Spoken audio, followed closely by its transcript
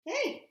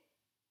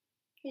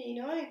What are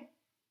you doing?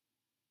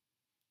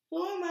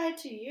 Who am I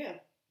to you?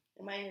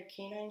 Am I your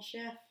canine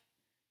chef?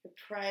 Your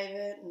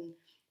private and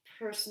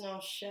personal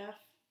chef?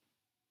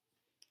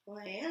 Well,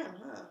 I am,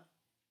 huh?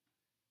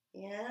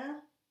 Yeah?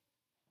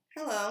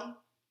 Hello.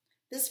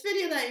 This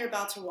video that you're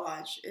about to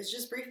watch is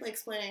just briefly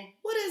explaining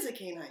what is a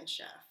canine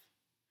chef?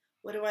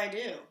 What do I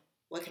do?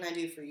 What can I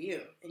do for you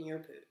and your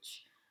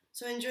pooch?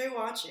 So enjoy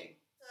watching.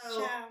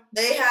 So ciao.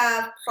 They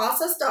have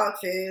processed dog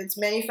foods,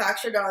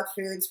 manufactured dog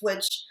foods,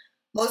 which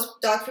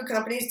most dog food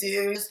companies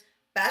do.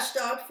 Batch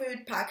dog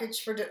food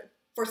packaged for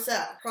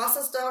sale.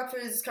 Processed dog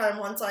foods is kind of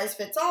one size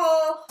fits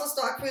all. Processed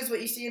dog food is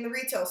what you see in the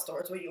retail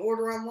stores, what you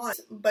order online.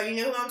 But you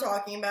know who I'm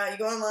talking about. You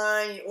go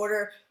online, you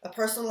order a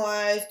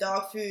personalized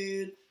dog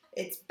food.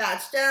 It's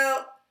batched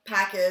out,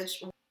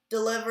 packaged,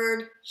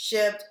 delivered,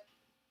 shipped.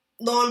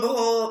 Lo and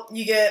behold,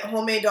 you get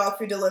homemade dog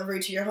food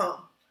delivery to your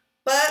home.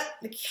 But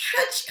the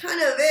catch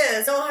kind of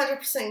is, no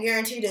 100%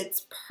 guaranteed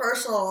it's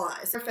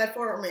personalized. They're fed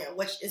formula,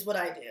 which is what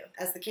I do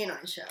as the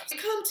canine chef. You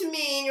come to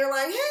me and you're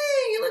like,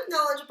 hey, you look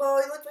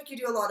knowledgeable, you look like you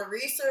do a lot of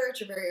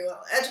research, you're very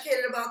well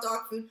educated about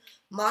dog food.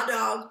 My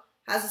dog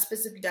has a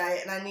specific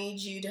diet and I need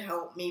you to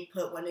help me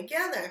put one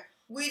together.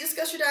 We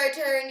discuss your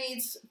dietary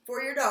needs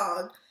for your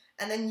dog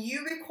and then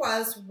you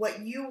request what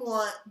you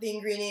want the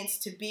ingredients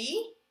to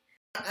be.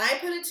 I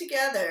put it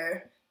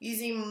together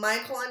using my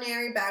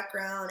culinary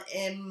background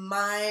and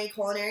my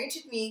culinary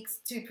techniques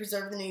to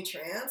preserve the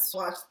nutrients.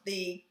 Watch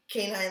the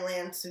Canine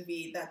Lamb Sous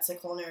Vide, that's a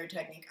culinary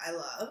technique I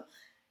love.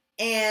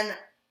 And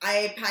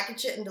I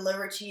package it and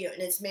deliver it to you,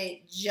 and it's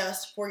made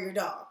just for your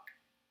dog.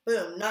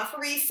 Boom, not for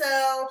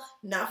resale,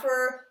 not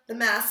for the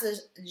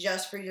masses,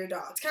 just for your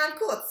dog. It's kind of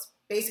cool. It's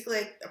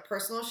basically a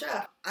personal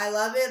chef. I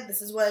love it.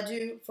 This is what I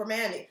do for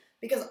Mandy.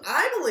 Because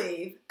I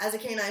believe, as a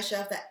canine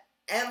chef, that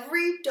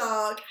every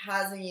dog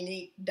has a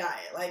unique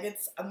diet. Like,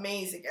 it's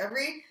amazing.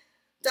 Every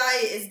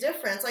diet is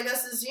different. It's like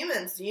us as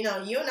humans. You know,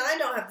 you and I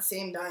don't have the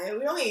same diet.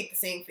 We don't eat the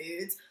same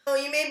foods. So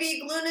you may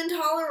be gluten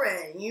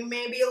intolerant. You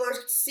may be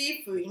allergic to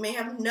seafood. You may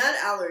have nut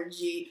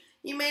allergy.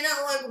 You may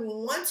not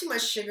want too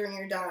much sugar in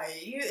your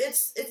diet.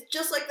 It's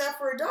just like that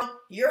for a dog.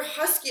 Your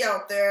husky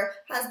out there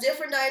has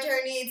different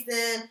dietary needs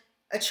than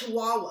a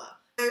chihuahua.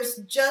 There's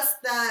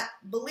just that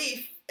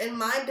belief in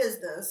my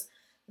business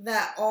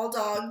that all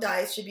dog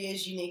diets should be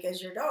as unique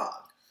as your dog.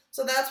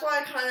 So that's why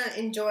I kind of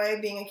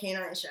enjoy being a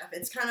canine chef.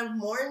 It's kind of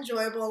more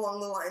enjoyable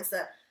along the lines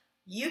that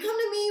you come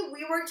to me,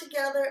 we work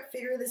together,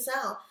 figure this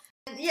out.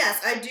 And yes,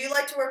 I do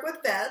like to work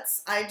with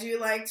vets. I do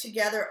like to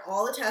gather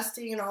all the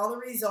testing and all the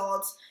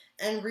results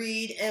and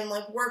read and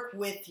work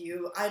with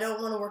you. I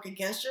don't want to work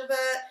against your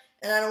vet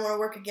and I don't want to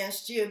work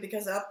against you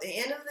because at the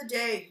end of the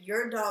day,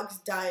 your dog's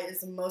diet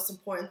is the most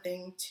important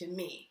thing to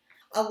me.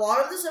 A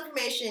lot of this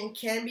information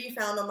can be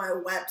found on my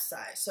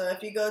website. So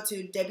if you go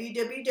to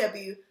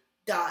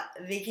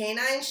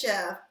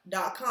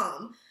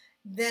www.thecaninechef.com,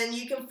 then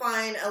you can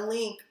find a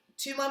link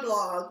to my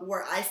blog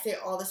where I say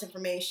all this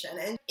information.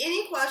 And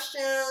any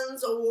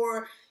questions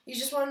or you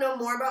just want to know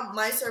more about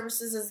my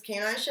services as a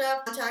canine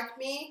chef, contact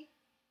me.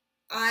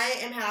 I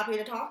am happy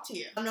to talk to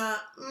you. I don't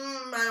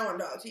want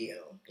to talk to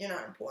you. You're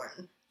not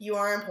important. You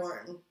are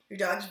important. Your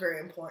dog's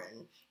very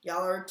important.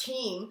 Y'all are a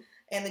team,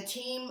 and the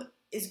team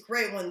is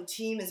great when the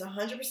team is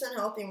 100%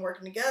 healthy and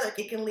working together.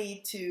 It can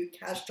lead to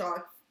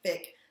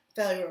catastrophic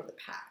failure of the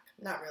pack.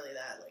 Not really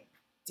that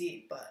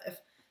deep, but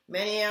if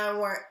many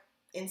weren't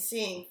in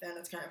sync, then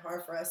it's kind of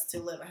hard for us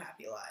to live a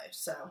happy life.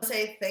 So I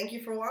say thank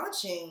you for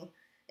watching,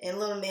 and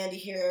little Mandy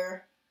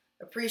here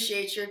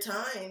appreciates your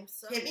time.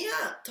 So hit me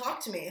up, talk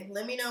to me,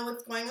 let me know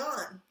what's going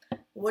on.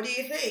 What do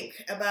you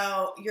think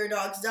about your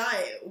dog's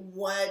diet?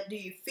 What do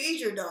you feed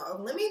your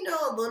dog? Let me know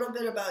a little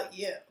bit about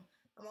you.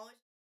 I'm always